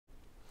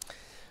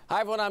Hi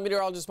everyone, I'm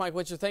meteorologist Mike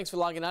Winter. Thanks for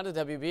logging on to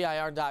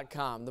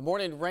WBIR.com. The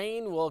morning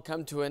rain will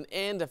come to an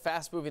end. A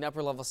fast-moving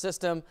upper-level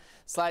system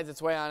slides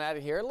its way on out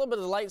of here. A little bit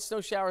of light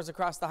snow showers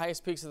across the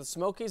highest peaks of the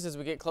Smokies as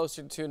we get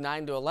closer to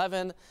 9 to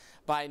 11.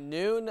 By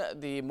noon,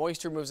 the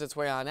moisture moves its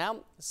way on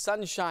out.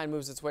 Sunshine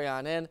moves its way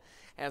on in,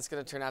 and it's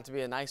going to turn out to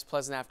be a nice,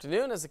 pleasant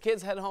afternoon as the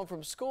kids head home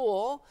from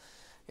school.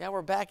 Yeah,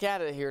 we're back at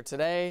it here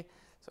today.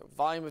 So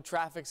volume of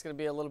traffic is going to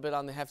be a little bit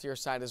on the heftier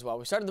side as well.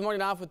 We started the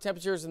morning off with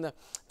temperatures in the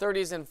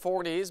 30s and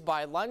 40s.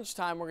 By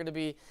lunchtime, we're going to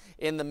be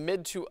in the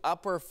mid to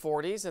upper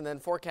 40s, and then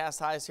forecast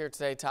highs here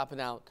today topping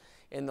out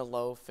in the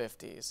low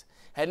 50s.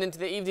 Heading into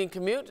the evening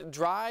commute,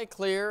 dry,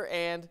 clear,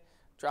 and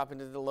drop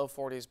into the low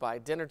 40s by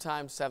dinner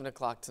time, 7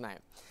 o'clock tonight.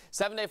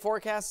 7-day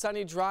forecast,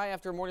 sunny, dry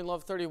after a morning low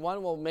of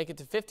 31. We'll make it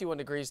to 51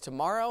 degrees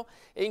tomorrow.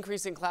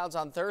 Increasing clouds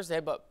on Thursday,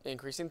 but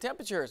increasing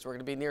temperatures. We're going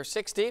to be near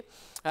 60.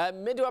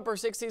 Mid to upper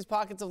 60s,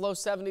 pockets of low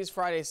 70s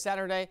Friday,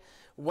 Saturday.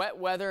 Wet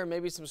weather and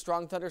maybe some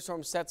strong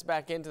thunderstorm sets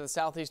back into the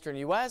southeastern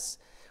U.S.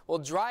 We'll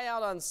dry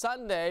out on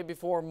Sunday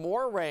before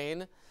more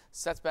rain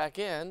sets back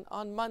in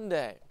on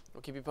Monday.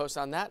 We'll keep you posted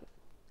on that.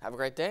 Have a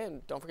great day,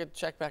 and don't forget to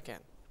check back in.